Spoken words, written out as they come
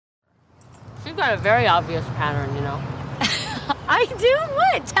You've got a very obvious pattern, you know. I do?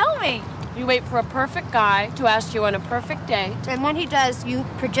 What? Tell me. You wait for a perfect guy to ask you on a perfect date. And when he does, you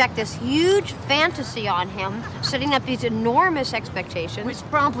project this huge fantasy on him, setting up these enormous expectations. Which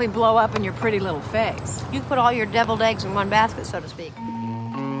promptly blow up in your pretty little face. You put all your deviled eggs in one basket, so to speak.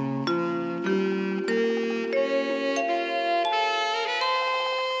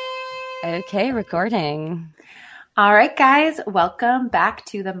 Okay, recording. All right, guys, welcome back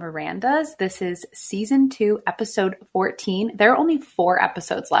to the Mirandas. This is season 2, episode 14. There are only 4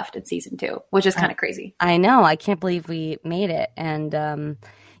 episodes left in season 2, which is kind of crazy. I know. I can't believe we made it. And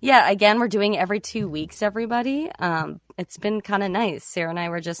yeah, again, we're doing every 2 weeks, everybody. It's been kind of nice. Sarah and I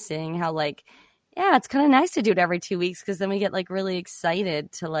were just saying how, like, yeah, it's kind of nice to do it every 2 weeks because then we get, like, really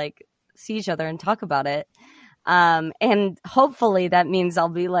excited to, like, see each other and talk about it. And hopefully that means I'll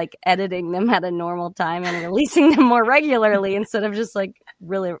be like editing them at a normal time and releasing them more regularly instead of just like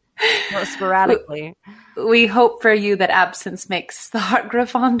really more sporadically. We hope for you that absence makes the heart grow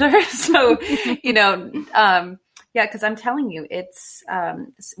fonder. So, you know, yeah, because I'm telling you, it's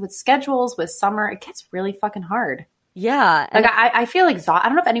with schedules, with summer, it gets really fucking hard. Yeah. Like I feel exhausted. I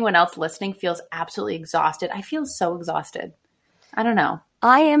don't know if anyone else listening feels absolutely exhausted. I feel so exhausted. I don't know.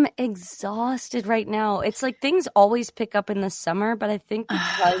 I am exhausted right now. It's like things always pick up in the summer, but I think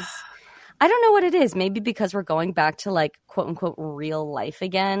because I don't know what it is. Maybe because we're going back to like quote unquote real life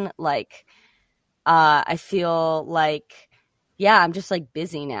again. Like I feel like, yeah, I'm just like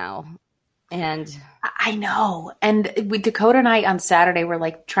busy now. And I know. And Dakota and I on Saturday were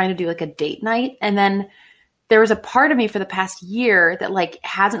like trying to do like a date night. And then there was a part of me for the past year that like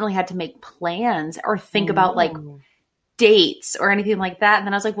hasn't really had to make plans or think about like dates or anything like that. And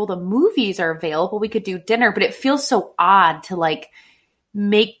then I was like, well, the movies are available. We could do dinner, but it feels so odd to like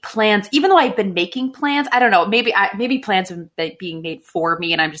make plans, even though I've been making plans. I don't know. Maybe plans have been being made for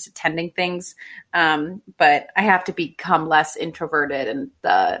me and I'm just attending things. But I have to become less introverted, and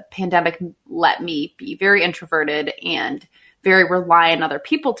the pandemic let me be very introverted and very reliant on other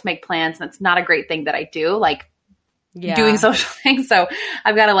people to make plans. And that's not a great thing that I do. Like, doing social things. So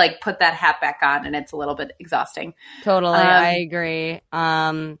I've got to like put that hat back on, and it's a little bit exhausting. Totally. I agree.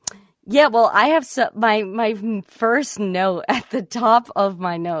 Yeah, well, I have my first note at the top of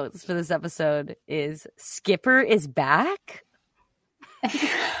my notes for this episode is Skipper is back.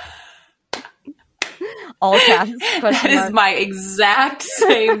 All caps. That is my exact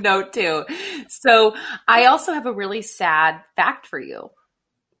same note too. So I also have a really sad fact for you.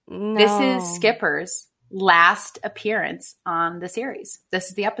 No. This is Skipper's last appearance on the series. This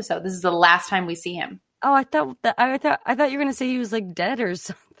is the episode. This is the last time we see him. Oh, I thought you were gonna say he was like dead or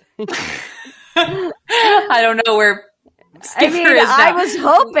something. I don't know where Skipper is now. I was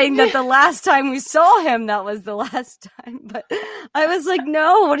hoping that the last time we saw him, that was the last time. But I was like,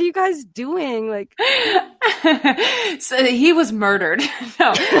 no, what are you guys doing? Like, so he was murdered.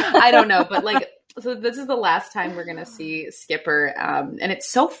 No, I don't know, but like. So this is the last time we're going to see Skipper. And it's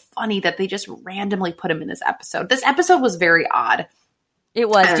so funny that they just randomly put him in this episode. This episode was very odd. It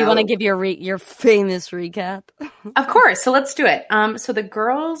was. Do you want to give your famous recap? Of course. So let's do it. So the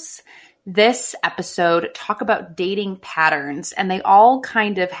girls this episode talk about dating patterns, and they all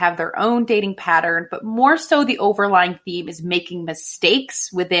kind of have their own dating pattern, but more so the overlying theme is making mistakes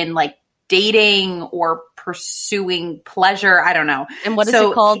within like dating or pursuing pleasure. I don't know. And what is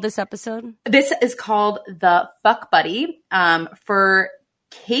it called, this episode? This is called The Fuck Buddy. For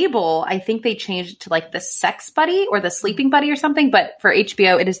cable, I think they changed it to like the Sex Buddy or the Sleeping Buddy or something. But for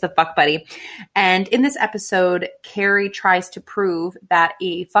HBO, it is The Fuck Buddy. And in this episode, Carrie tries to prove that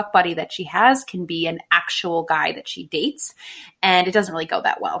a fuck buddy that she has can be an actual guy that she dates. And it doesn't really go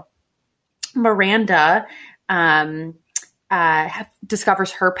that well. Miranda,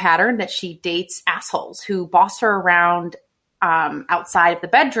 discovers her pattern that she dates assholes who boss her around outside of the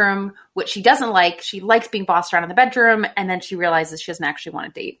bedroom, which she doesn't like. She likes being bossed around in the bedroom, and then she realizes she doesn't actually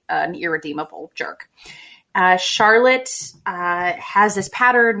want to date an irredeemable jerk. Charlotte has this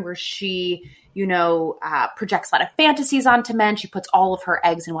pattern where she, projects a lot of fantasies onto men. She puts all of her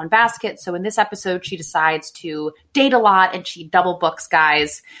eggs in one basket. So in this episode, she decides to date a lot, and she double books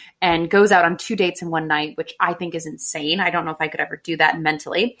guys and goes out on 2 dates in one night, which I think is insane. I don't know if I could ever do that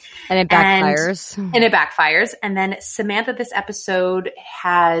mentally. And it backfires. And then Samantha this episode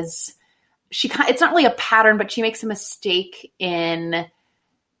it's not really a pattern, but she makes a mistake in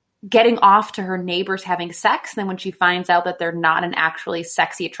getting off to her neighbors having sex. And then when she finds out that they're not an actually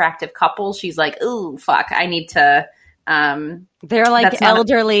sexy, attractive couple, she's like, ooh, fuck, I need to... They're like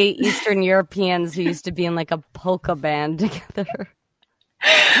elderly Eastern Europeans who used to be in like a polka band together.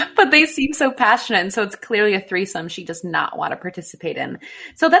 But they seem so passionate, and so it's clearly a threesome she does not want to participate in.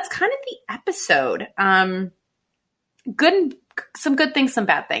 So that's kind of the episode. Some good things, some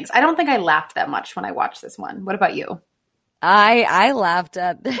bad things. I don't think I laughed that much when I watched this one. What about you? I laughed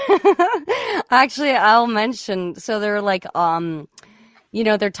at actually I'll mention, so they're like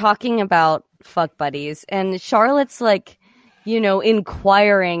they're talking about fuck buddies, and Charlotte's like,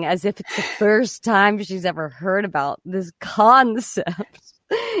 inquiring as if it's the first time she's ever heard about this concept.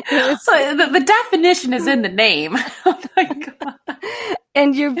 So the definition is in the name. Oh my God.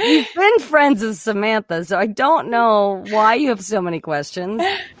 And you've been friends with Samantha, so I don't know why you have so many questions.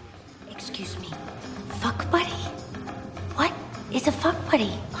 Excuse me, fuck buddy? What is a fuck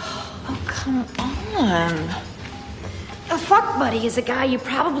buddy? Oh, come on. A fuck buddy is a guy you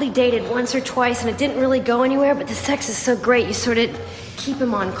probably dated once or twice and it didn't really go anywhere, but the sex is so great you sort of keep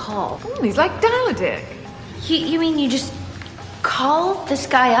him on call. He's like dial-a-dick. You mean you just call this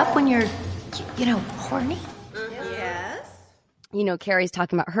guy up when you're, horny? Yes. Carrie's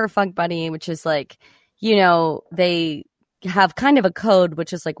talking about her fuck buddy, which is like, they have kind of a code,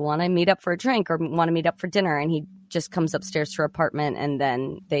 which is like, want to meet up for a drink or want to meet up for dinner. And he just comes upstairs to her apartment, and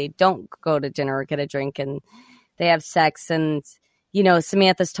then they don't go to dinner or get a drink, and they have sex. And,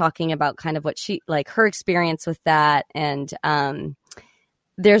 Samantha's talking about kind of what her experience with that. And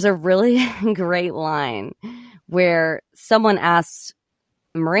there's a really great line where someone asks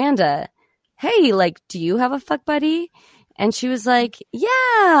Miranda, hey, do you have a fuck buddy? And she was like,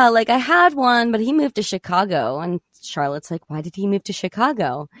 yeah, I had one, but he moved to Chicago. And Charlotte's like, why did he move to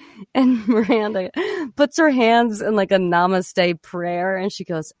Chicago? And Miranda puts her hands in a namaste prayer, and she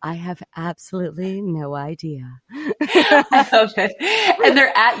goes, I have absolutely no idea. I love it. And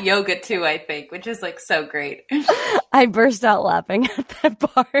they're at yoga too, I think, which is so great. I burst out laughing at that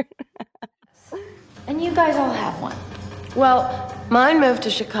part. And you guys all have one. Well, mine moved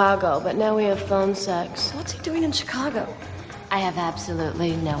to Chicago, but now we have phone sex. What's he doing in Chicago? I have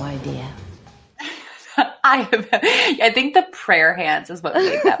absolutely no idea. I think the prayer hands is what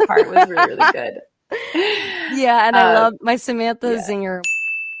made that part was really, really good. Yeah, and I love my Samantha Zinger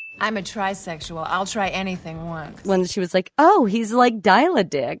I'm a trisexual. I'll try anything once. when she was like, oh, he's like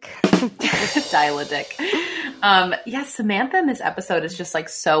dial-a-dick. Dial-a-dick. Samantha in this episode is just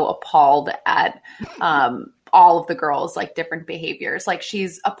so appalled at all of the girls' different behaviors.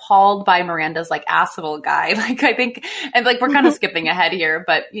 She's appalled by Miranda's asshole guy. I think, and we're kind of skipping ahead here,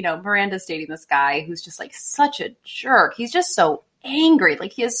 but Miranda's dating this guy who's just such a jerk. He's just so angry.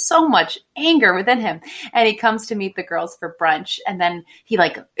 He has so much anger within him. And he comes to meet the girls for brunch, and then he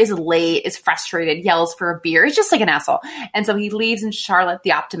is late, is frustrated, yells for a beer. He's just an asshole. And so he leaves, and Charlotte,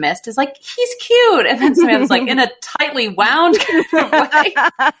 the optimist, is he's cute. And then Samantha's in a tightly wound kind of way.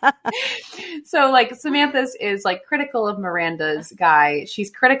 So Samantha is critical of Miranda's guy.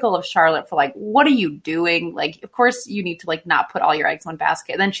 She's critical of Charlotte for what are you doing? Of course you need to not put all your eggs in one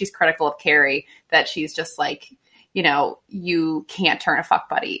basket. And then she's critical of Carrie, that she's just you can't turn a fuck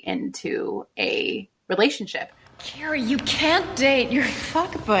buddy into a relationship. Carrie, you can't date your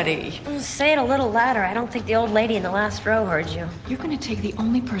fuck buddy. Say it a little louder. I don't think the old lady in the last row heard you. You're going to take the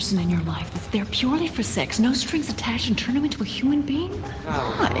only person in your life that's there purely for sex, no strings attached, and turn him into a human being?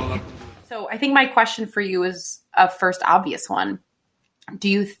 Why? So I think my question for you is a first obvious one. Do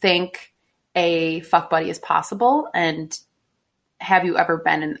you think a fuck buddy is possible? And have you ever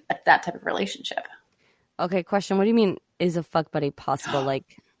been in that type of relationship? Okay, question. What do you mean, is a fuck buddy possible?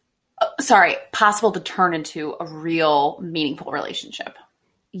 Possible to turn into a real meaningful relationship.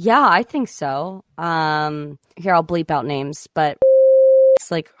 Yeah, I think so. Here, I'll bleep out names, but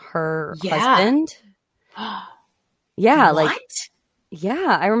it's her husband. Yeah, what?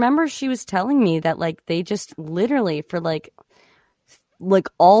 Yeah, I remember she was telling me that they just literally for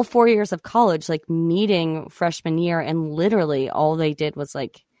all 4 years of college, meeting freshman year, and literally all they did was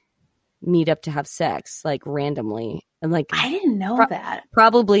meet up to have sex randomly, and I didn't know that.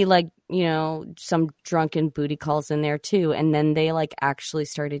 Probably some drunken booty calls in there too, and then they actually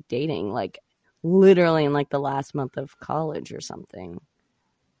started dating literally in the last month of college or something.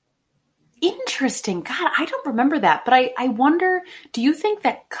 Interesting. God, I don't remember that. But I wonder, do you think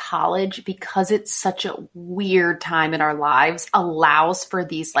that college, because it's such a weird time in our lives, allows for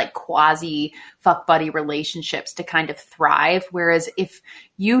these quasi fuck buddy relationships to kind of thrive? Whereas if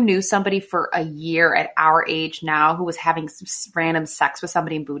you knew somebody for a year at our age now who was having some random sex with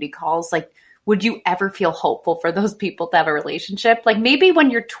somebody in booty calls, would you ever feel hopeful for those people to have a relationship? Maybe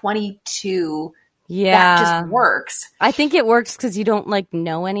when you're 22, that just works. I think it works because you don't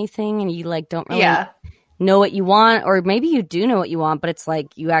know anything, and you don't really know what you want, or maybe you do know what you want, but it's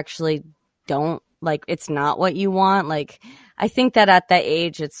you actually don't it's not what you want. I think that at that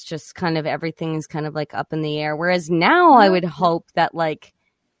age, it's just kind of everything's kind of like up in the air. Whereas now I would hope that like,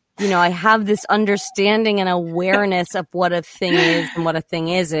 you know, I have this understanding and awareness of what a thing is and what a thing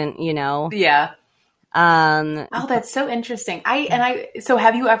isn't, you know? Yeah. Oh, that's so interesting. So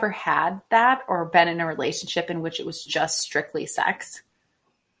have you ever had that or been in a relationship in which it was just strictly sex?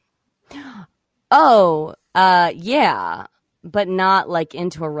 Oh, yeah, but not like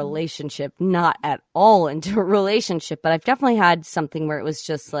into a relationship, not at all into a relationship. But I've definitely had something where it was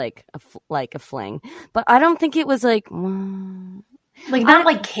just like a fling. But I don't think it was like not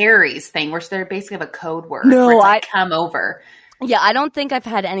like Carrie's thing, where they basically have a code word. No, where it's like, come over. Yeah, I don't think I've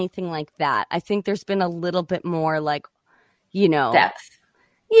had anything like that. I think there's been a little bit more like, you know, depth.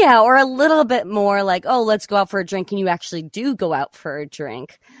 Yeah, or a little bit more like, oh, let's go out for a drink, and you actually do go out for a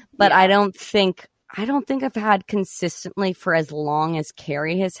drink. But yeah. I don't think I've had consistently for as long as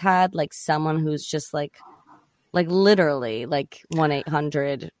Carrie has had, like someone who's just like literally like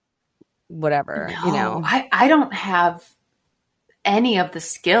 1-800 whatever, no, you know. I don't have any of the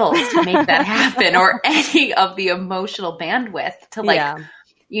skills to make that happen or any of the emotional bandwidth to like,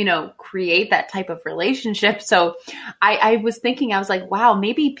 you know, create that type of relationship. So I was thinking, I was like, wow,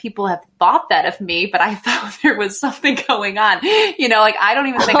 maybe people have thought that of me, but I thought there was something going on, you know, like, I don't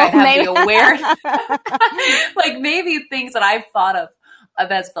even think I have the awareness, like maybe things that I've thought of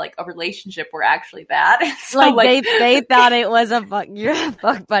as like a relationship were actually that. So, like they thought it was you're a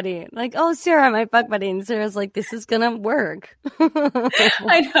fuck buddy. Like, oh, Sarah, my fuck buddy. And Sarah's like, this is going to work.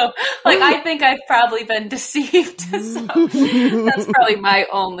 I know. Like, I think I've probably been deceived. So that's probably my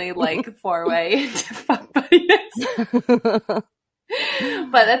only like foray into fuck buddies. But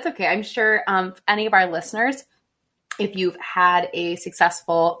that's okay. I'm sure any of our listeners, if you've had a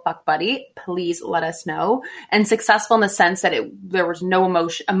successful fuck buddy, please let us know. And successful in the sense that there was no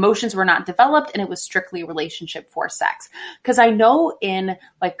emotions were not developed, and it was strictly a relationship for sex. Because I know in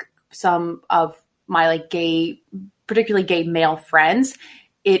like some of my like particularly gay male friends,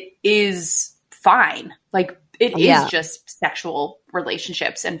 it is fine. Like it is just sexual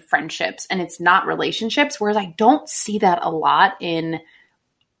relationships and friendships, and it's not relationships. Whereas I don't see that a lot in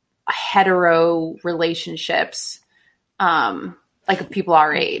hetero relationships. Like people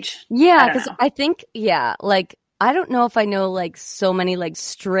our age. Yeah, because I think, like, I don't know if I know, like, so many, like,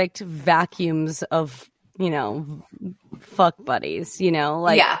 strict vacuums of, you know, fuck buddies, you know?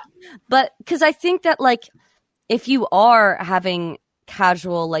 Like, yeah. But, because I think that, like, if you are having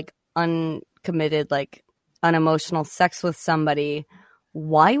casual, like, uncommitted, like, unemotional sex with somebody,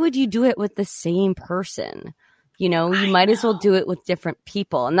 why would you do it with the same person? You know, you might as well do it with different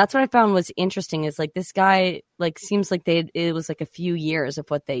people. And that's what I found was interesting is like this guy, like, seems like it was like a few years of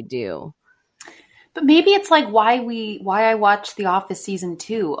what they do. But maybe it's like why I watch The Office season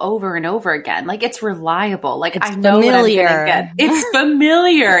 2 over and over again. Like it's reliable. Like it's I know familiar. What I'm gonna get. It's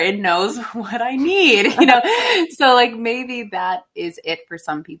familiar. It knows what I need, you know? So like maybe that is it for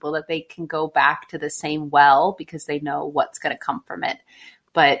some people, that they can go back to the same well because they know what's going to come from it.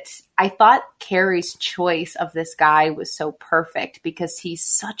 But I thought Carrie's choice of this guy was so perfect because he's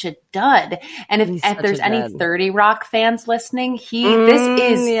such a dud. And if there's any 30 Rock fans listening, this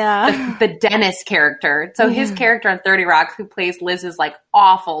is the Dennis character. So his character on 30 Rock, who plays Liz's like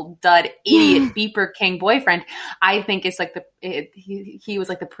awful dud idiot beeper king boyfriend, I think is like he was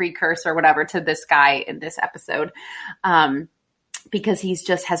like the precursor or whatever to this guy in this episode. Because he's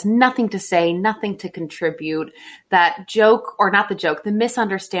just has nothing to say, nothing to contribute. That joke, or not the joke, the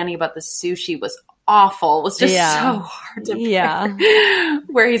misunderstanding about the sushi was awful. It was just so hard to bear.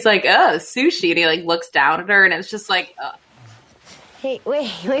 Where he's like, oh, sushi. And he like looks down at her and it's just like, Hey,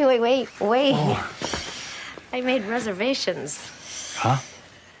 wait. Oh. I made reservations. Huh?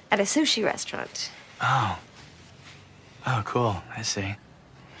 At a sushi restaurant. Oh, cool. I see.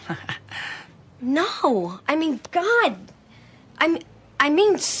 No, I mean, God. I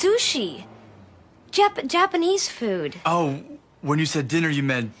mean sushi. Japanese food. Oh, when you said dinner, you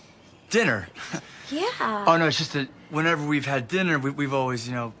meant dinner. Yeah. Oh, no, it's just that whenever we've had dinner, we've always,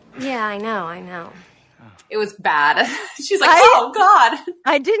 you know. Yeah, I know. It was bad. She's like, oh, God.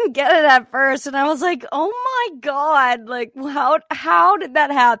 I didn't get it at first, and I was like, oh, my God. Like, how did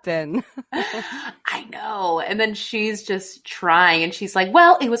that happen? I know. And then she's just trying, and she's like,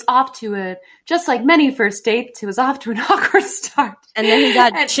 well, it was off to just like many first dates, it was off to an awkward start. And then he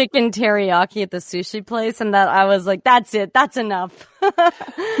got chicken teriyaki at the sushi place, and that I was like, that's it. That's enough.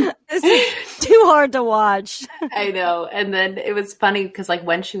 This is too hard to watch. I know. And then it was funny because like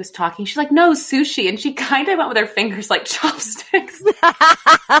when she was talking, she's like, no, sushi. And she kind of went with her fingers like chopsticks.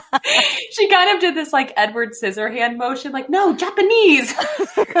 She kind of did this like Edward Scissorhand motion, like, no, Japanese.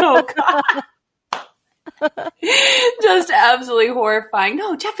 Oh, God. Just absolutely horrifying.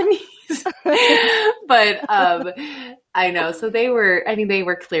 No, Japanese. But I know. So they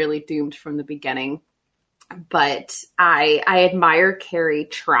were clearly doomed from the beginning. But I admire Carrie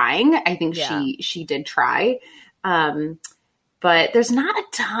trying. I think she did try. But there's not a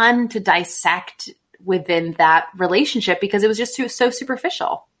ton to dissect within that relationship because it was just so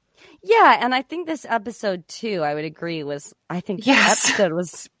superficial. Yeah, and I think this episode too, I would agree, this episode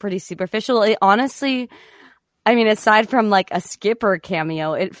was pretty superficial. It, honestly, I mean, aside from like a Skipper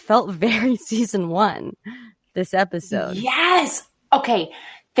cameo, it felt very season 1, this episode. Yes. Okay.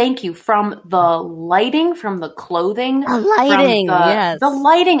 Thank you. From the lighting, from the clothing, yes. The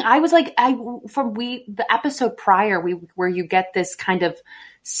lighting. I was like, the episode prior, where you get this kind of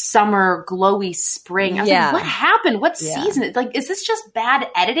summer glowy spring. I was like, what happened? What season? Like, is this just bad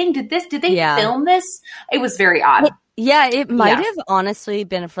editing? Did they film this? It was very odd. It might have honestly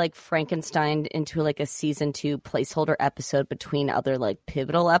been like Frankenstein into like a season 2 placeholder episode between other like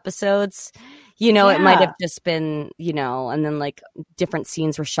pivotal episodes. You know, it might have just been, you know, and then like different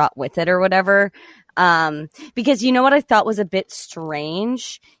scenes were shot with it or whatever. Because you know what I thought was a bit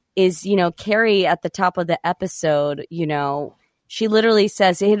strange is, you know, Carrie at the top of the episode, you know, she literally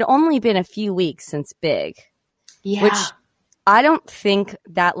says it had only been a few weeks since Big. Yeah. Which I don't think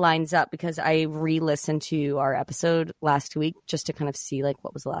that lines up because I re-listened to our episode last week just to kind of see like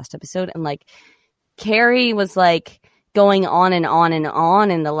what was the last episode. And like Carrie was like going on and on and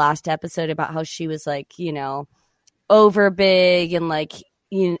on in the last episode about how she was like, you know, over Big and like,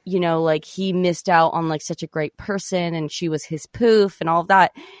 you know, like he missed out on like such a great person and she was his poof and all of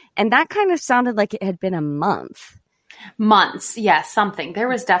that. And that kind of sounded like it had been a month. Months. Yeah, something. There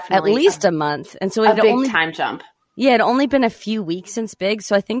was definitely at least a month. And so it a big time jump. Yeah, it had only been a few weeks since Big.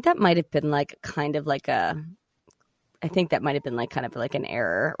 So I think that might have been like kind of like an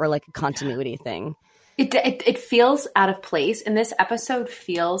error or like a continuity thing. It feels out of place. And this episode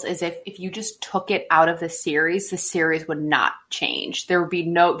feels as if you just took it out of the series would not change. There would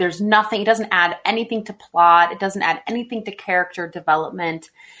be there's nothing. It doesn't add anything to plot. It doesn't add anything to character development.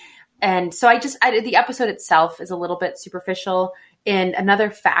 And so the episode itself is a little bit superficial. And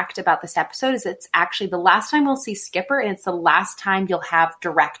another fact about this episode is it's actually the last time we'll see Skipper, and it's the last time you'll have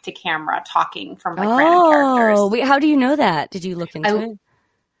direct to camera talking from like random characters. Oh, wait, how do you know that? Did you look into it?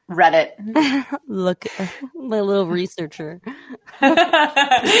 Reddit. Look, my little researcher.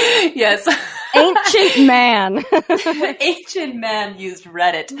 Yes. Ancient man. Ancient man used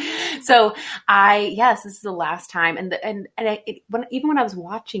Reddit. So this is the last time. Even when I was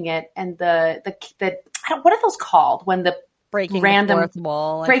watching it and what are those called? When the breaking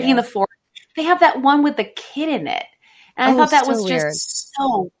the fourth. They have that one with the kid in it. And I thought that was weird. Just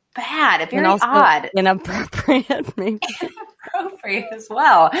so bad. Very odd. Inappropriate, maybe. Inappropriate as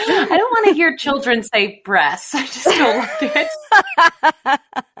well. I don't want to hear children say breasts. I just don't like it.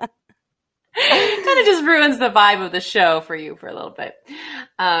 Kind of just ruins the vibe of the show for you for a little bit.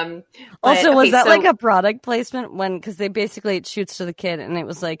 Was that like a product placement because they basically it shoots to the kid and it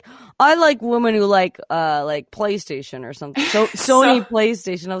was like, I like women who like PlayStation or something. So Sony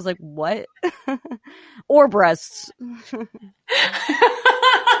PlayStation. I was like, what? Or breasts.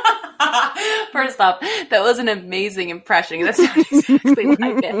 First off, that was an amazing impression. That sounded exactly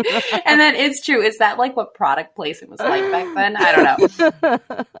like it. And then it's true. Is that like what product placement was like back then? I don't know.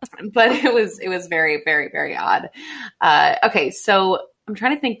 But it was very, very, very odd. Okay, so I'm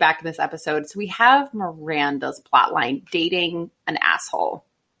trying to think back to this episode. So we have Miranda's plotline, dating an asshole.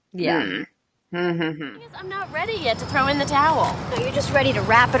 Yeah. Mm-hmm. I'm not ready yet to throw in the towel. No, you're just ready to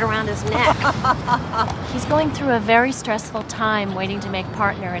wrap it around his neck. He's going through a very stressful time waiting to make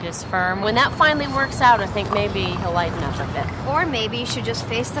partner at his firm. When that finally works out, I think maybe he'll lighten up a bit. Or maybe you should just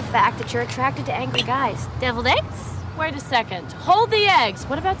face the fact that you're attracted to angry guys. Deviled eggs? Wait a second. Hold the eggs.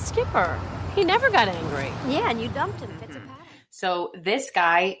 What about Skipper? He never got angry. Yeah, and you dumped him. It's a pattern. So this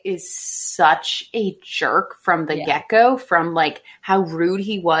guy is such a jerk from the get-go, from like how rude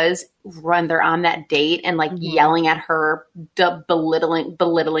he was when they're on that date and like yelling at her,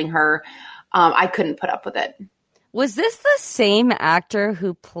 belittling her. I couldn't put up with it. Was this the same actor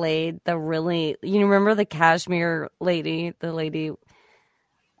who played the really, you remember the cashmere lady, the lady?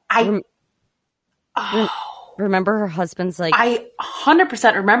 Remember her husband's like... I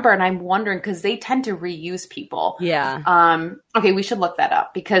 100% remember, and I'm wondering, because they tend to reuse people. Yeah. Okay, we should look that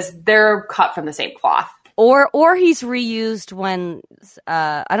up, because they're cut from the same cloth. Or he's reused when...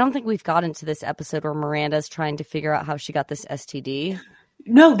 I don't think we've gotten to this episode where Miranda's trying to figure out how she got this STD.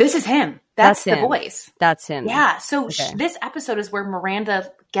 No, this is him. That's the him. voice. That's him. Yeah, so this episode is where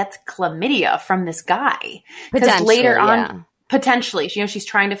Miranda gets chlamydia from this guy. Because later on... Potentially, she's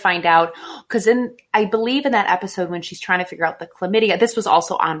trying to find out, because I believe in that episode when she's trying to figure out the chlamydia, this was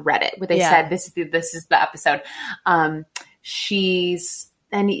also on Reddit where they said this is the episode.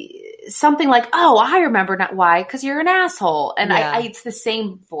 Something like, oh, I remember not why, because you're an asshole, and it's the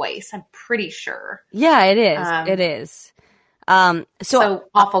same voice. I'm pretty sure. Yeah, it is. It is. So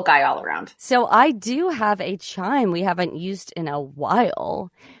awful guy all around. So I do have a chime we haven't used in a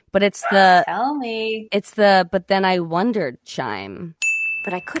while. But it's the tell me. It's the but then I wondered chime.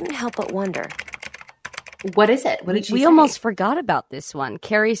 But I couldn't help but wonder. What is it? What did she say? We almost forgot about this one.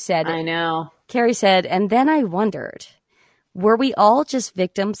 Carrie said, I know. Carrie said, and then I wondered, were we all just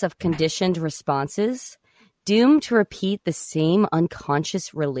victims of conditioned responses, doomed to repeat the same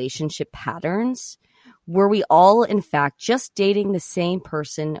unconscious relationship patterns? Were we all, in fact, just dating the same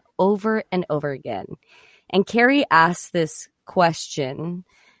person over and over again? And Carrie asked this question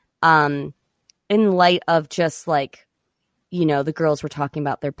in light of just like, the girls were talking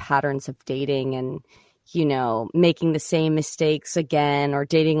about their patterns of dating and, making the same mistakes again, or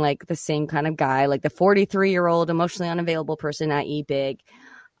dating like the same kind of guy, like the 43-year-old emotionally unavailable person at E-Big.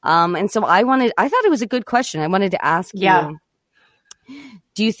 And so I thought it was a good question. I wanted to ask you,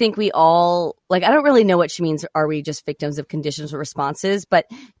 do you think we all, like, I don't really know what she means, are we just victims of conditions or responses, but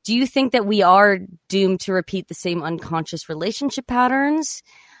do you think that we are doomed to repeat the same unconscious relationship patterns?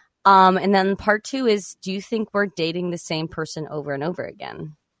 And then part 2 is, do you think we're dating the same person over and over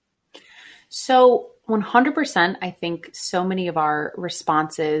again? So 100%, I think so many of our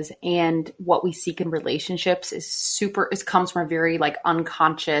responses and what we seek in relationships comes from a very like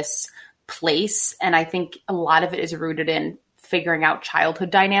unconscious place. And I think a lot of it is rooted in figuring out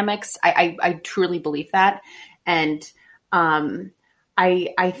childhood dynamics. I truly believe that. And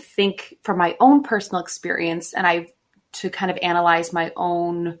I think from my own personal experience, and to kind of analyze my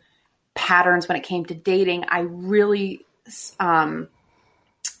own patterns when it came to dating, I really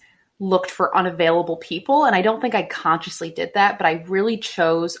looked for unavailable people. And I don't think I consciously did that, but I really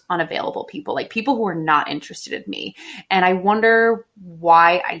chose unavailable people, like people who were not interested in me. And I wonder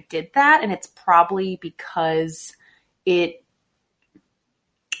why I did that. And it's probably because it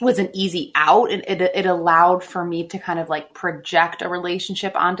was an easy out, and it allowed for me to kind of like project a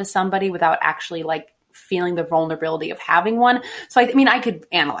relationship onto somebody without actually like feeling the vulnerability of having one. So I could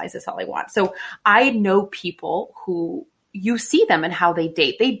analyze this all I want. So I know people who you see them and how they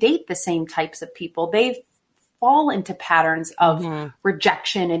date. They date the same types of people. They fall into patterns of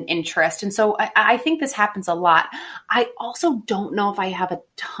rejection and interest. And so I think this happens a lot. I also don't know if I have a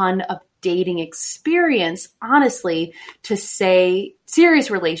ton of dating experience, honestly, to say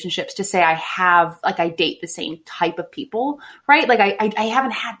serious relationships, to say I date the same type of people, right? Like I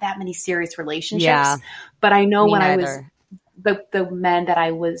haven't had that many serious relationships, but I know when neither. I was the men that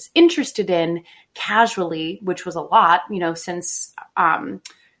I was interested in casually, which was a lot, since,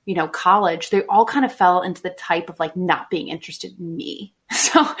 college, they all kind of fell into the type of like not being interested in me.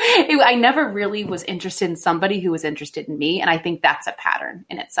 So I never really was interested in somebody who was interested in me. And I think that's a pattern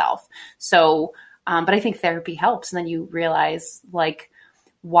in itself. So, but I think therapy helps. And then you realize like,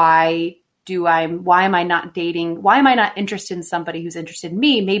 why am I not dating? Why am I not interested in somebody who's interested in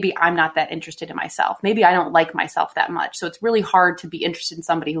me? Maybe I'm not that interested in myself. Maybe I don't like myself that much. So it's really hard to be interested in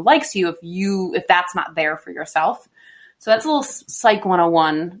somebody who likes you if that's not there for yourself. So that's a little Psych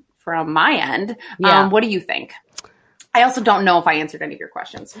 101 from my end. Yeah. What do you think? I also don't know if I answered any of your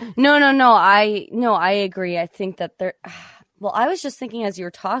questions. No. I agree. I think that I was just thinking as you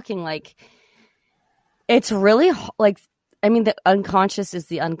were talking, like, it's really like, the unconscious is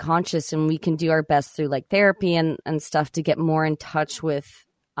the unconscious, and we can do our best through like therapy and stuff to get more in touch with,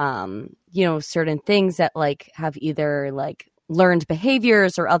 certain things that like have either like learned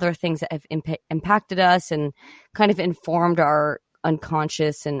behaviors or other things that have impacted us and kind of informed our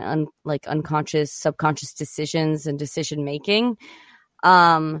unconscious and unconscious, subconscious decisions and decision making.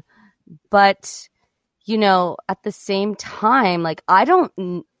 But, at the same time, like, I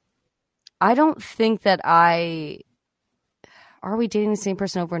don't think that are we dating the same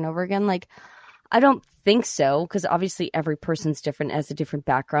person over and over again? Like, I don't think so, because obviously every person's different, has a different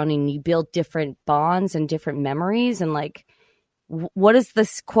background, and you build different bonds and different memories. And like, what does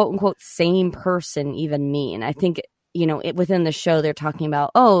this quote unquote same person even mean? I think, within the show, they're talking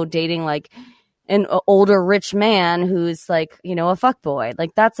about, dating like an older rich man who's like, a fuckboy.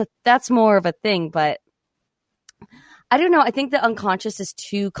 Like that's more of a thing, but I don't know. I think the unconscious is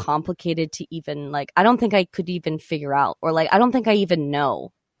too complicated to even like, I don't think I could even figure out, or like, I don't think I even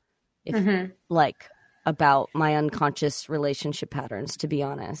know if like about my unconscious relationship patterns, to be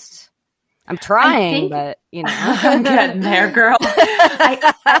honest. I'm trying, but I'm getting there, girl.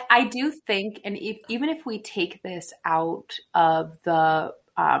 I do think, and even if we take this out of the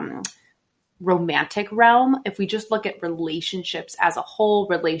romantic realm, if we just look at relationships as a whole,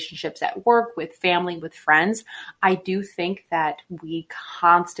 relationships at work, with family, with friends, I do think that we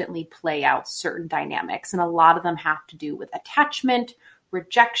constantly play out certain dynamics. And a lot of them have to do with attachment,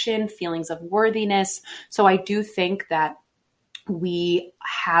 rejection, feelings of worthiness. So I do think that we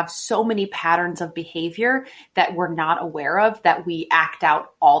have so many patterns of behavior that we're not aware of that we act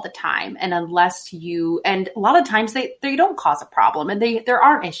out all the time. And unless and a lot of times they don't cause a problem, and there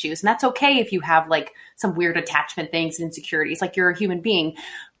aren't issues. And that's okay if you have like some weird attachment things and insecurities, like you're a human being.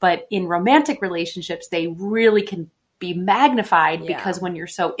 But in romantic relationships, they really can be magnified because when you're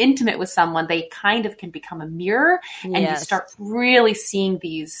so intimate with someone, they kind of can become a mirror, and you start really seeing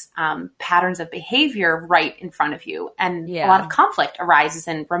these patterns of behavior right in front of you. And a lot of conflict arises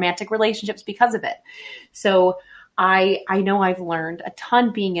in romantic relationships because of it. So I know I've learned a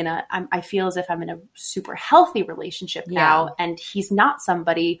ton being I feel as if I'm in a super healthy relationship now, and he's not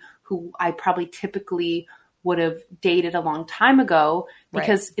somebody who I probably typically would have dated a long time ago,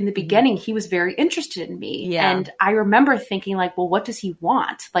 because in the beginning he was very interested in me. Yeah. And I remember thinking like, well, what does he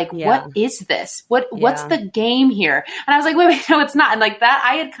want? Like, what is this? What's the game here? And I was like, wait, no, it's not. And like that,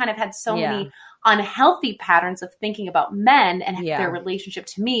 I had kind of had so many unhealthy patterns of thinking about men and their relationship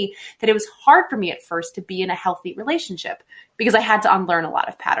to me that it was hard for me at first to be in a healthy relationship, because I had to unlearn a lot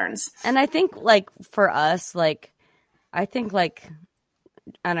of patterns. And I think like for us, like, I think like,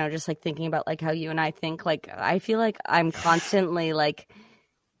 I don't know, just like thinking about like how you and I think, like, I feel like I'm constantly like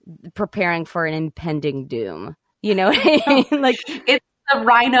preparing for an impending doom. You know what I mean? Like, it's the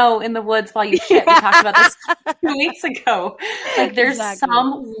rhino in the woods while you shit. We talked about this 2 weeks ago. Like, there's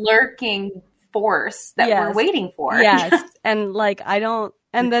some lurking force that we're waiting for. Yes. And like,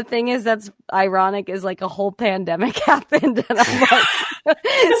 and the thing is that's ironic is like a whole pandemic happened, and I'm like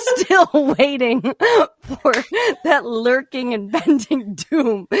still waiting for that lurking and bending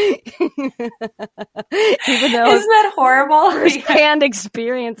doom. Even though isn't that horrible? Firsthand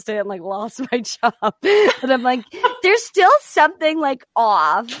experienced it and like lost my job. But I'm like, there's still something like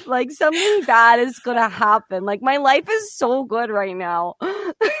off. Like something bad is gonna happen. Like my life is so good right now.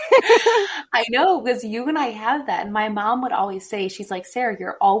 I know, because you and I have that. And my mom would always say, she's like, Sarah,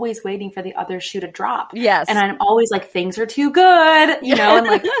 you're always waiting for the other shoe to drop. Yes. And I'm always like, things are too good, you know, and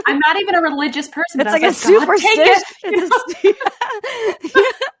like, I'm not even a religious person. It's like a superstition.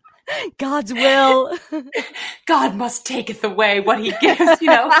 God's will. God must taketh away what he gives, you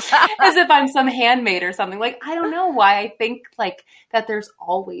know, as if I'm some handmaid or something. Like, I don't know why I think like that there's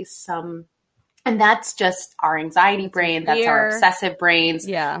always some. And that's just our anxiety brain. That's our obsessive brains.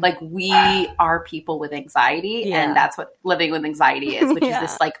 Yeah. Like we are people with anxiety, and that's what living with anxiety is, which is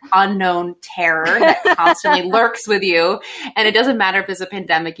this like unknown terror that constantly lurks with you. And it doesn't matter if there's a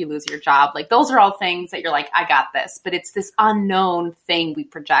pandemic, you lose your job. Like those are all things that you're like, I got this, but it's this unknown thing we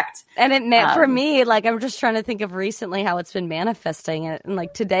project. And it meant for me, like, I'm just trying to think of recently how it's been manifesting. And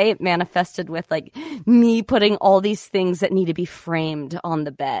like today it manifested with like me putting all these things that need to be framed on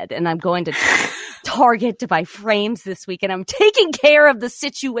the bed. And I'm going to Target to buy frames this week, and I'm taking care of the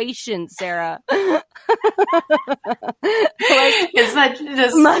situation, Sarah. Like, is that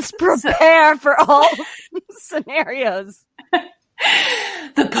just must prepare for all scenarios.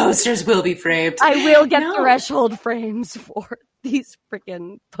 The posters will be framed. I will get threshold frames for these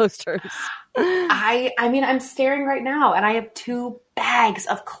freaking posters. I mean, I'm staring right now, and I have 2 bags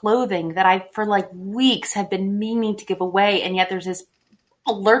of clothing that I, for like weeks, have been meaning to give away, and yet there's this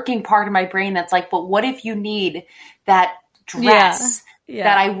a lurking part of my brain that's like, but what if you need that dress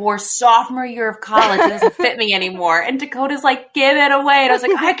that I wore sophomore year of college that doesn't fit me anymore? And Dakota's like, give it away. And I was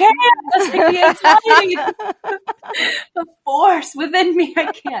like, I can't. That's like the anxiety, the force within me.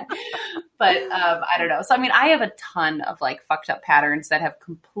 I can't. But I don't know. So, I mean, I have a ton of like fucked up patterns that have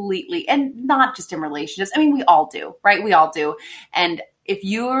completely, and not just in relationships. I mean, we all do, right? We all do. And if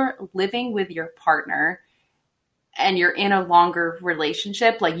you're living with your partner and you're in a longer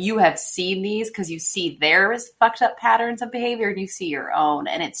relationship, like you have seen these because you see theirs fucked up patterns of behavior and you see your own.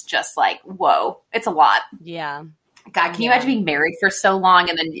 And it's just like, whoa, it's a lot. Yeah. God, can you imagine being married for so long?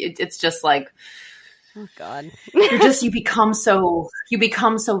 And then it's just like, oh God, you become so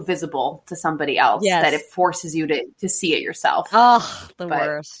visible to somebody else that it forces you to see it yourself. Oh,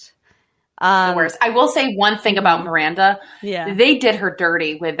 worst. The worst. I will say one thing about Miranda. Yeah. They did her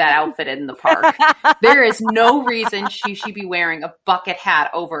dirty with that outfit in the park. There is no reason she should be wearing a bucket hat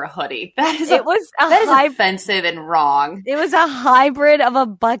over a hoodie. That is offensive and wrong. It was a hybrid of a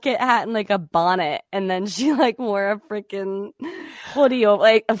bucket hat and like a bonnet, and then she like wore a freaking hoodie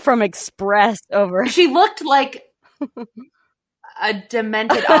like from Express over. She looked like a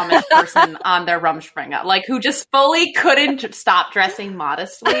demented Amish person on their Rumspringa, like who just fully couldn't stop dressing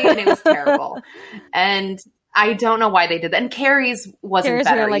modestly, and it was terrible. And I don't know why they did that. And Carrie's wasn't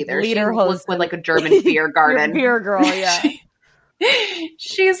better like, either. She looked with like a German beer garden. Beer girl, yeah.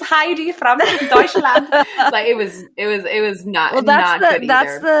 She's Heidi from Deutschland. Like it was not. Well, not good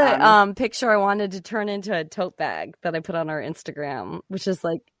that's either. the picture I wanted to turn into a tote bag that I put on our Instagram, which is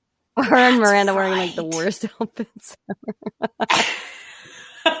like her and Miranda wearing like the worst outfits ever.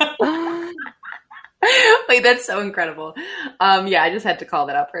 Wait, that's so incredible. Yeah, I just had to call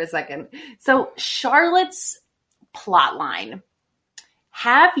that up for a second. So Charlotte's plot line.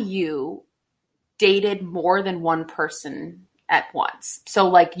 Have you dated more than one person at once? So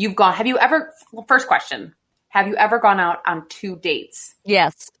like first question, have you ever gone out on 2 dates?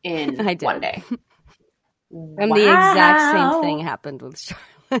 Yes. In I did. one day? And the exact same thing happened with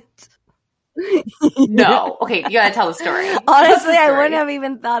Charlotte. No. Okay, you gotta tell the story. Honestly, I wouldn't have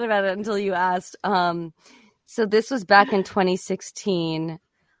even thought about it until you asked. So this was back in 2016.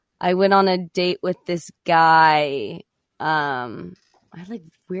 I went on a date with this guy. I like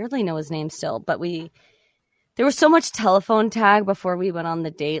weirdly know his name still, but there was so much telephone tag before we went on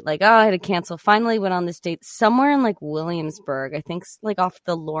the date. Like, I had to cancel. Finally went on this date somewhere in like Williamsburg. I think like off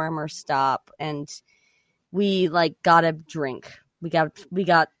the Lorimer stop, and we like got a drink. We got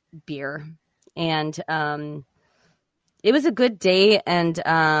beer, and it was a good day. And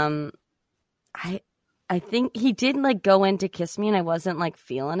I think he did like go in to kiss me, and I wasn't like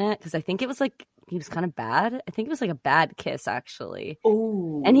feeling it because I think it was like he was kind of bad. I think it was like a bad kiss actually.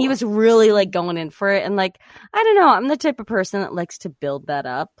 Ooh. And he was really like going in for it, and like I don't know, I'm the type of person that likes to build that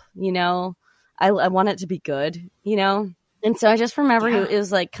up, you know. I want it to be good, you know. And so I just remember it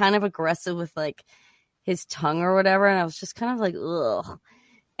was like kind of aggressive with like his tongue or whatever, and I was just kind of like, ugh.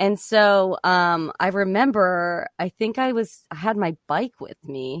 And so I remember, I think I had my bike with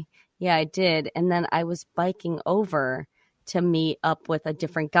me. Yeah, I did. And then I was biking over to meet up with a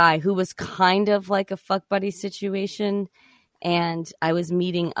different guy who was kind of like a fuck buddy situation. And I was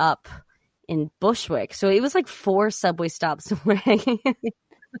meeting up in Bushwick. So it was like 4 subway stops away.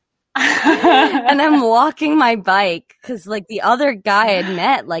 And I'm walking my bike because like the other guy I had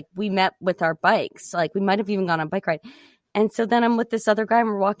met, like we met with our bikes. Like we might have even gone on a bike ride. And so then I'm with this other guy and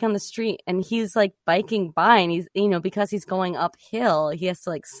we're walking on the street, and he's like biking by, and he's, you know, because he's going uphill, he has to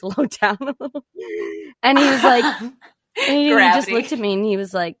like slow down a little. And he was like, and he just looked at me and he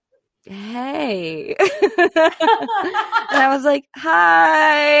was like, hey. And I was like,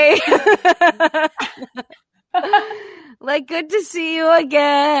 hi. Like, good to see you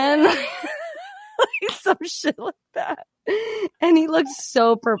again. Like some shit like that. And he looked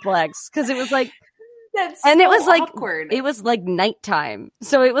so perplexed because it was like, it was like awkward. It was like nighttime,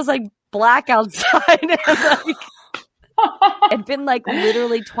 so it was like black outside. And like, it'd been like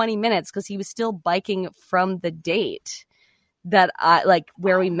literally 20 minutes because he was still biking from the date that I like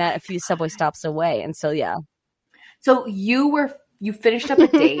where we met a few subway stops away. And so yeah. So you finished up a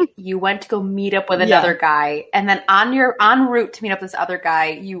date. You went to go meet up with another guy, and then en route to meet up with this other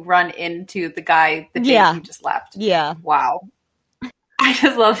guy, you run into the date you just left. Yeah. Wow. I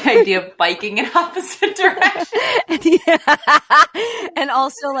just love the idea of biking in opposite directions. And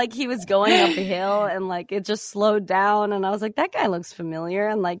also, like, he was going up a hill and, like, it just slowed down. And I was like, that guy looks familiar.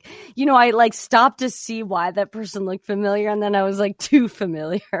 And, like, you know, I, like, stopped to see why that person looked familiar. And then I was, like, too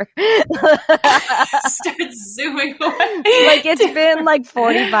familiar. Start zooming away. Like, it's been, like,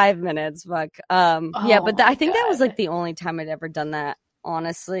 45 minutes. Fuck. Yeah, but I think that was, like, the only time I'd ever done that.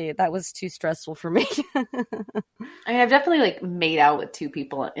 Honestly, that was too stressful for me. I mean, I've definitely like made out with 2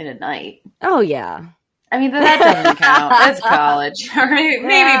 people in a night. Oh yeah. I mean, that doesn't count. That's college, or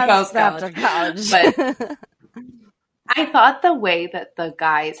maybe post college. But I thought the way that the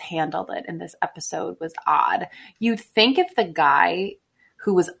guys handled it in this episode was odd. You'd think if the guy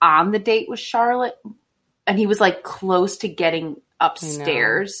who was on the date with Charlotte, and he was like close to getting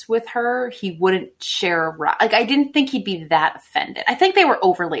upstairs with her, he wouldn't share a ride. Like, I didn't think he'd be that offended. I think they were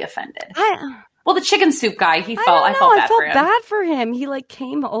overly offended. Well, the chicken soup guy, I felt bad for him. He like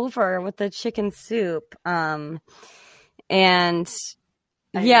came over with the chicken soup. And and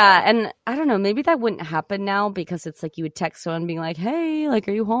I don't know, maybe that wouldn't happen now because it's like you would text someone being like, hey, like,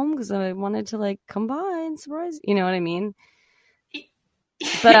 are you home? Because I wanted to like come by and surprise. You know what I mean?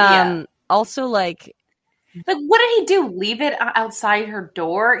 But also like what did he do? Leave it outside her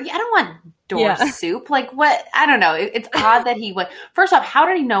door? I don't want door soup. Like what? I don't know. It's odd that he would. First off, how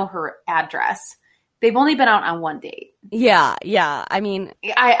did he know her address? They've only been out on one date. Yeah. I mean,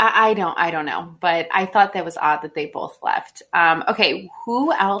 I don't know, but I thought that was odd that they both left. Okay,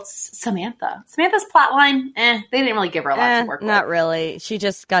 who else? Samantha's plot line. They didn't really give her a lot to work with. Not really. She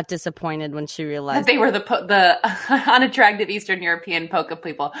just got disappointed when she realized that they were the unattractive Eastern European polka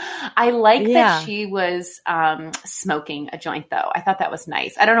people. I like that she was smoking a joint, though. I thought that was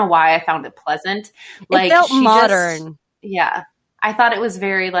nice. I don't know why I found it pleasant. Like, it felt modern. I thought it was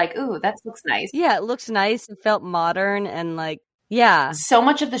very like, ooh, that looks nice. Yeah, it looks nice. It felt modern and like, yeah. So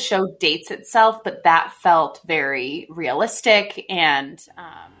much of the show dates itself, but that felt very realistic and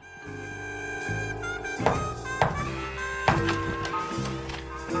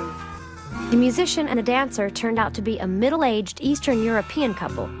The musician and a dancer turned out to be a middle-aged Eastern European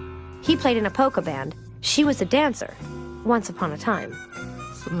couple. He played in a polka band. She was a dancer, once upon a time.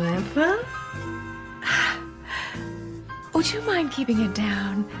 Samantha? Would you mind keeping it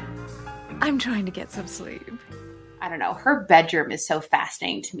down? I'm trying to get some sleep. I don't know. Her bedroom is so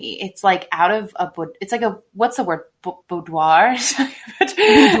fascinating to me. It's like out of it's like what's the word? Boudoir?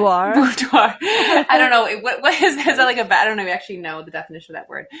 Boudoir? Boudoir. I don't know. What is that like I don't know. We actually know the definition of that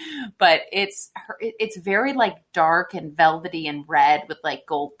word, but it's very like dark and velvety and red with like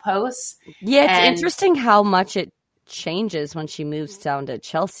gold posts. Yeah. It's interesting how much it changes when she moves down to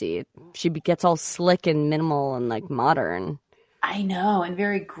Chelsea. She gets all slick and minimal and like modern. I know, and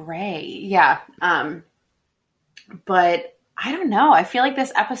very gray. Yeah. But I don't know. I feel like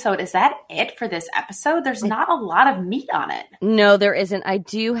this episode, is that it for this episode? There's not a lot of meat on it. No, there isn't. I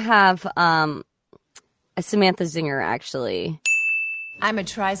do have a Samantha Zinger, actually. I'm a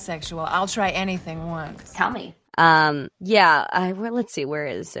trisexual. I'll try anything once. Tell me. Let's see. Where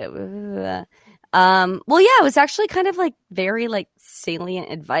is it? Well, yeah, it was actually kind of like very like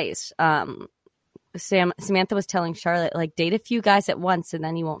salient advice. Samantha was telling Charlotte, like, date a few guys at once and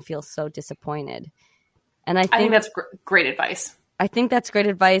then you won't feel so disappointed. And I think that's great advice. I think that's great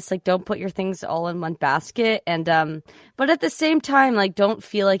advice. Like, don't put your things all in one basket. And, but at the same time, like, don't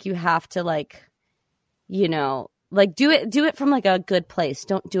feel like you have to, like, you know, like do it from like a good place.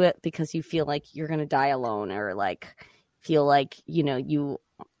 Don't do it because you feel like you're going to die alone or like feel like, you know, you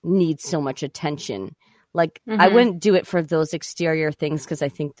need so much attention. Like, I wouldn't do it for those exterior things because I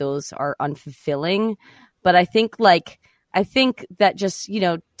think those are unfulfilling. But I think that just, you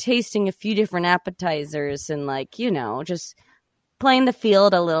know, tasting a few different appetizers and like, you know, just playing the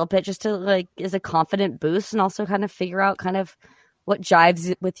field a little bit just to like is a confident boost and also kind of figure out kind of what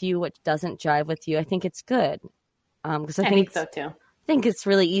jives with you, what doesn't jive with you. I think it's good. Because I think so too. I think it's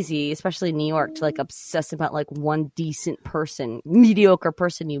really easy, especially in New York, to like obsess about like one decent person, mediocre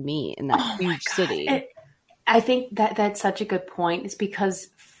person you meet in that huge city. I think that's such a good point. It's because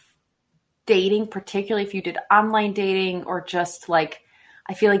dating, particularly if you did online dating or just like,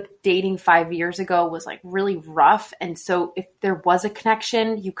 I feel like dating 5 years ago was like really rough. And so if there was a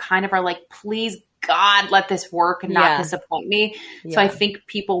connection, you kind of are like, please God, let this work and not disappoint me. Yeah. So I think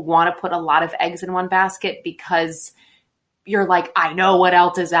people want to put a lot of eggs in one basket because you're like, I know what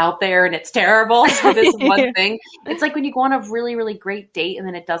else is out there and it's terrible. So this one thing, it's like when you go on a really, really great date and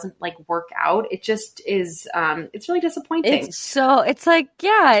then it doesn't like work out. It just is, it's really disappointing. It's so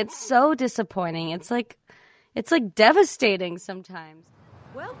disappointing. It's like devastating sometimes.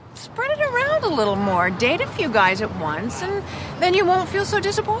 Well, spread it around a little more. Date a few guys at once and then you won't feel so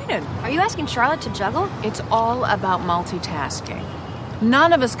disappointed. Are you asking Charlotte to juggle? It's all about multitasking.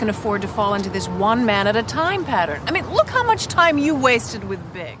 None of us can afford to fall into this one man at a time pattern. I mean, look how much time you wasted with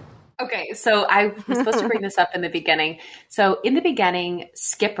Big. Okay, so I was supposed to bring this up in the beginning. So in the beginning,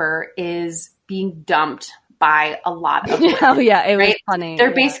 Skipper is being dumped by a lot of women. Oh yeah, it was funny.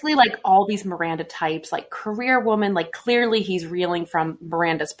 They're basically like all these Miranda types, like career woman, like clearly he's reeling from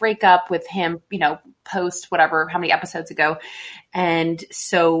Miranda's breakup with him, you know, post whatever, how many episodes ago. And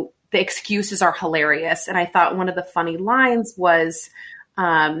so the excuses are hilarious. And I thought one of the funny lines was,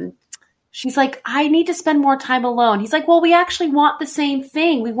 she's like, I need to spend more time alone. He's like, well, we actually want the same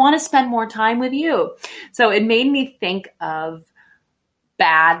thing. We want to spend more time with you. So it made me think of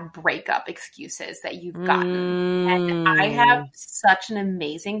bad breakup excuses that you've gotten. And I have such an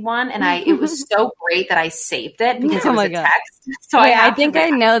amazing one. And it was so great that I saved it because it was a text. So I think I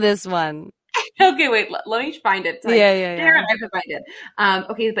know this one. Okay, wait, let me find it. Yeah. I have to find it.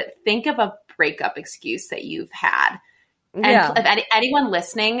 Okay, but think of a breakup excuse that you've had. And if anyone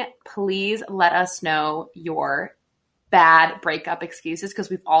listening, please let us know your bad breakup excuses because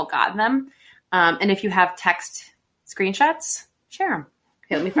we've all gotten them. And if you have text screenshots, share them.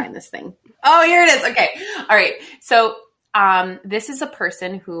 Okay, let me find this thing. Oh, here it is. Okay. All right. So this is a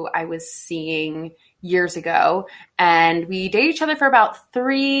person who I was seeing years ago, and we dated each other for about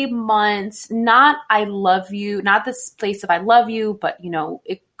 3 months. Not I love you, not this place of I love you, but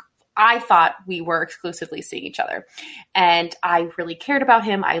I thought we were exclusively seeing each other, and I really cared about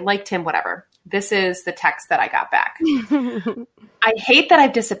him. I liked him, whatever. This is the text that I got back. I hate that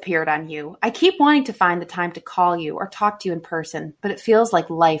I've disappeared on you. I keep wanting to find the time to call you or talk to you in person, but it feels like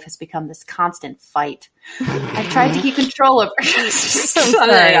life has become this constant fight. I've tried to keep control over. Okay,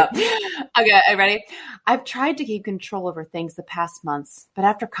 are you ready? I've tried to keep control over things the past months, but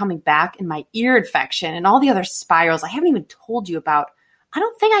after coming back and my ear infection and all the other spirals I haven't even told you about, I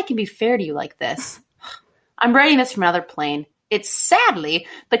don't think I can be fair to you like this. I'm writing this from another plane. It's sadly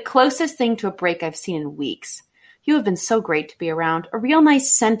the closest thing to a break I've seen in weeks. You have been so great to be around, a real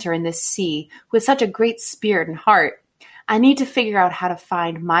nice center in this sea with such a great spirit and heart. I need to figure out how to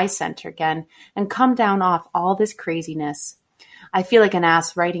find my center again and come down off all this craziness. I feel like an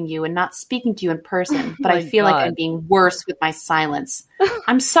ass writing you and not speaking to you in person, but I feel like I'm being worse with my silence.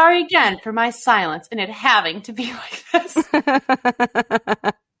 I'm sorry again for my silence and it having to be like this.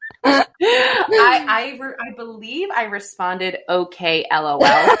 I believe I responded, okay, LOL.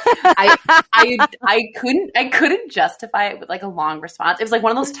 I couldn't justify it with like a long response. It was like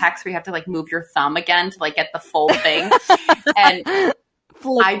one of those texts where you have to like move your thumb again to like get the full thing. And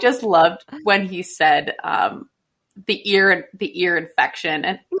I just loved when he said, the ear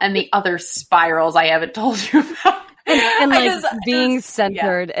infection and the other spirals I haven't told you about. And being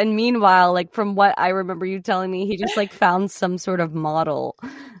centered. Yeah. And meanwhile, like from what I remember you telling me, he just like found some sort of model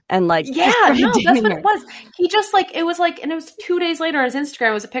and like that's what it was. He just like it was like, and it was 2 days later on his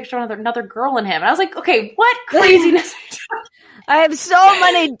Instagram was a picture of another girl and him, and I was like, okay, what craziness? I have so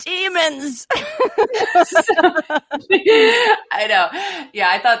many demons. I know. Yeah,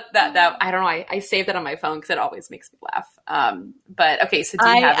 I thought that I don't know. I saved that on my phone because it always makes me laugh. But okay, so do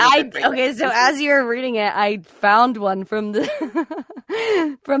you have okay? So as you were reading it, I found one from the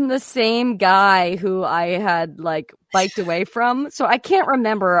from the same guy who I had like biked away from. So I can't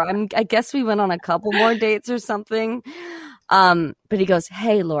remember. I guess we went on a couple more dates or something. But he goes,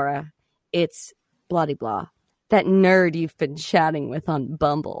 "Hey, Laura, it's blah de blah. That nerd you've been chatting with on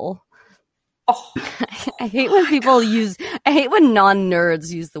Bumble." Oh, I hate when I hate when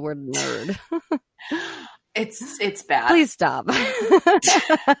non-nerds use the word nerd. It's bad. Please stop.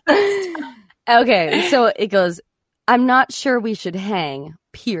 Okay, so it goes, I'm not sure we should hang,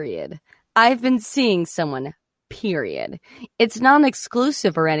 period. I've been seeing someone, period. It's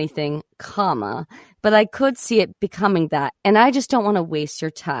non-exclusive or anything, comma, but I could see it becoming that, and I just don't want to waste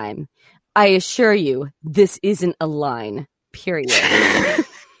your time. I assure you, this isn't a line, period.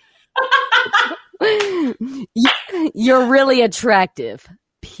 You're really attractive,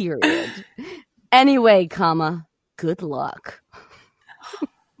 period. Anyway, comma, good luck.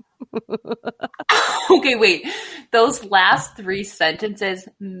 Okay, wait. Those last 3 sentences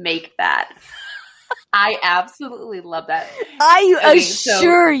make that. I absolutely love that. I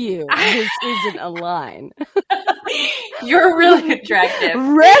assure you, this isn't a line. You're really attractive.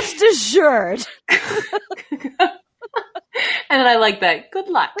 Rest assured. And then I like that. Good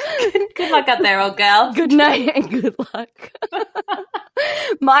luck. Good luck out there, old girl. Good night and good luck.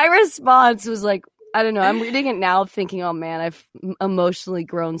 My response was like, I don't know. I'm reading it now thinking, oh man, I've emotionally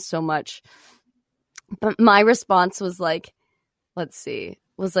grown so much. But my response was like, let's see,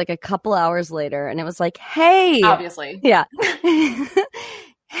 was like a couple hours later. And it was like, hey. Obviously. Yeah.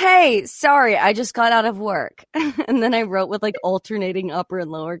 Hey, sorry, I just got out of work. And then I wrote with like alternating upper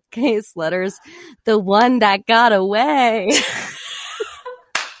and lower case letters, the one that got away.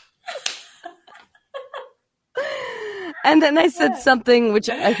 And then I said something which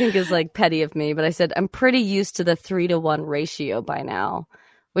I think is like petty of me, but I said, I'm pretty used to the 3-to-1 ratio by now,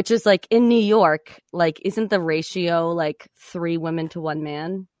 which is like in New York, like, isn't the ratio like 3 women to 1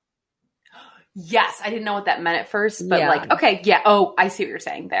 man? Yes, I didn't know what that meant at first, but like, okay, yeah. Oh, I see what you're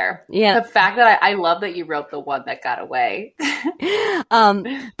saying there. Yeah. The fact that I love that you wrote the one that got away.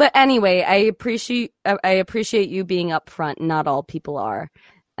 But anyway, I appreciate you being upfront. Not all people are.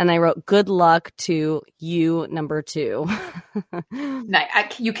 And I wrote, good luck to you, number 2.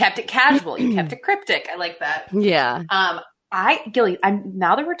 Nice. You kept it casual. You kept it cryptic. I like that. Yeah. Gilly,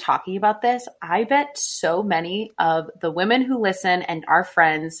 now that we're talking about this, I bet so many of the women who listen and our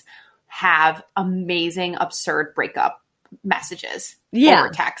friends have amazing, absurd breakup messages over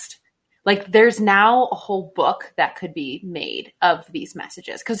text. Like there's now a whole book that could be made of these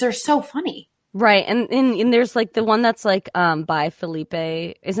messages because they're so funny. Right. And there's like the one that's like by Felipe.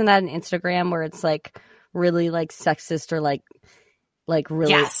 Isn't that an Instagram where it's like really like sexist or like like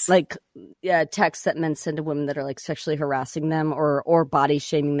really like texts that men send to women that are like sexually harassing them or body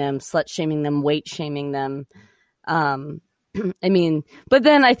shaming them, slut shaming them, weight shaming them. I mean, but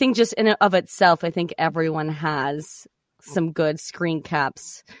then I think just in and of itself, I think everyone has some good screen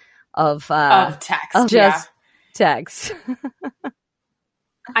caps of text, of just text.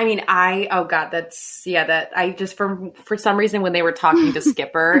 I mean, that I just for some reason when they were talking to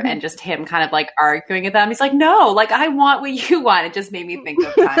Skipper and just him kind of like arguing with them, he's like, no, like I want what you want. It just made me think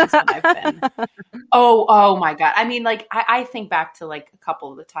of times when I've been, oh my God. I mean, like I think back to like a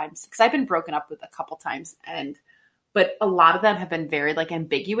couple of the times because I've been broken up with a couple times but a lot of them have been very like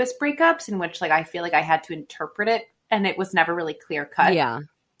ambiguous breakups in which like I feel like I had to interpret it and it was never really clear cut. Yeah.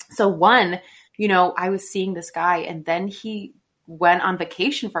 So one, I was seeing this guy and then he went on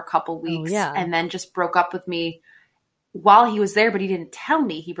vacation for a couple weeks and then just broke up with me while he was there, but he didn't tell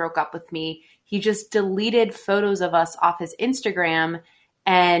me he broke up with me. He just deleted photos of us off his Instagram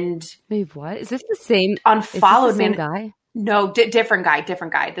and wait, what? Is this the same? Unfollowed me. Same guy? No, different guy.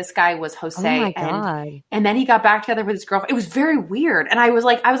 This guy was Jose. Oh my God. And then he got back together with his girlfriend. It was very weird. And I was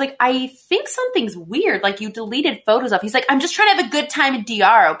like, I think something's weird. Like you deleted photos of. He's like, I'm just trying to have a good time in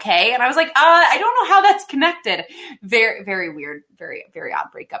DR, okay? And I was like, I don't know how that's connected. Very, very weird. Very, very odd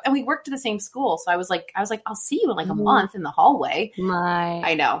breakup. And we worked at the same school. So I was like, I'll see you in like a month in the hallway.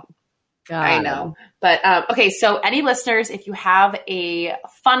 I know. God. I know. But okay, so any listeners, if you have a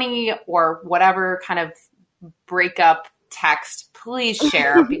funny or whatever kind of breakup text, please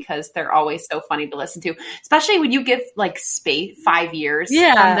share because they're always so funny to listen to, especially when you give like 5 years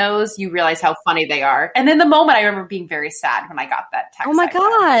on those, you realize how funny they are. And then the moment I remember being very sad when I got that text. Oh my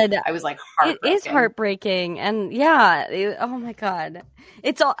God. I was like heartbroken. It is heartbreaking. And oh my God.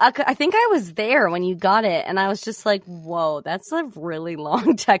 It's all, I think I was there when you got it and I was just like, whoa, that's a really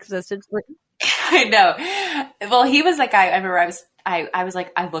long text message. I know. Well, he was like, I remember I was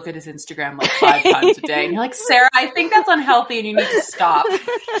like, I look at his Instagram like 5 times a day. And you're like, Sarah, I think that's unhealthy and you need to stop.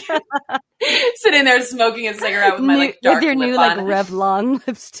 Sitting there smoking a cigarette with my like dark with your lip new on. like Revlon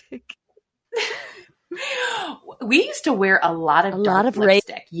lipstick. We used to wear a lot of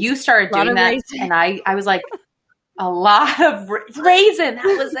lipstick. You started doing that. Raisin. And I was like, a lot of raisin.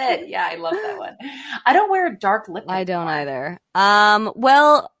 That was it. Yeah, I love that one. I don't wear a dark lip. I don't either.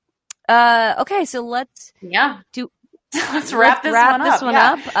 Well, okay, so let's wrap this one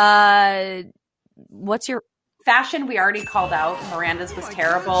up. What's your fashion? We already called out. Miranda's was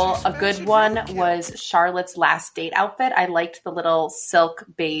terrible. A good one was Charlotte's last date outfit. I liked the little silk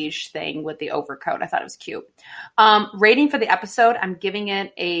beige thing with the overcoat. I thought it was cute. Rating for the episode, I'm giving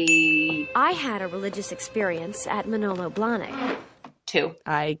it I had a religious experience at Manolo Blahnik. 2.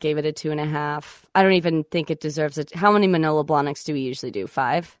 I gave it a 2.5. I don't even think it deserves it. How many Manolo Blahniks do we usually do?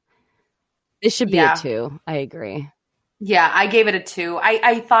 5? This should be a 2. I agree. Yeah, I gave it a 2.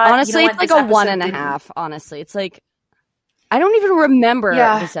 I thought honestly, it's like a 1.5. Honestly, it's like I don't even remember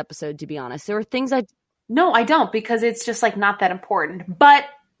this episode. To be honest, there were things I don't because it's just like not that important. But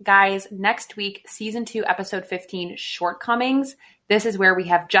guys, next week, season 2, episode 15, Shortcomings. This is where we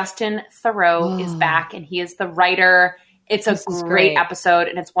have Justin Theroux is back, and he is the writer. It's a great episode,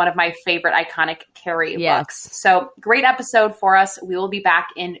 and it's one of my favorite iconic Carrie books. So great episode for us. We will be back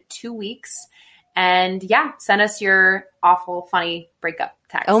in 2 weeks. And send us your awful, funny breakup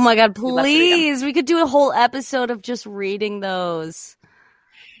text. Oh my God, please. We could do a whole episode of just reading those.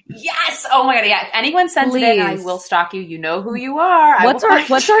 Yes. Oh my God. Yeah. If anyone sends it in, I will stalk you. You know who you are.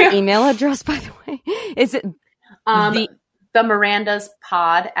 What's our email address, by the way? Is it the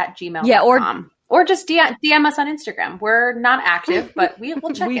mirandaspod@gmail.com. Or just DM us on Instagram. We're not active, but we'll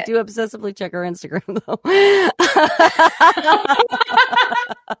check it. We do obsessively check our Instagram, though.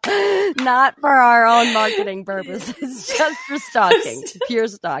 Not for our own marketing purposes, just for stalking. Pure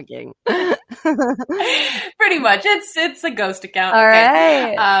stalking. Pretty much. It's a ghost account. All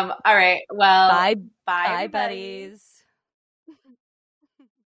right. All right. Well, bye, buddies.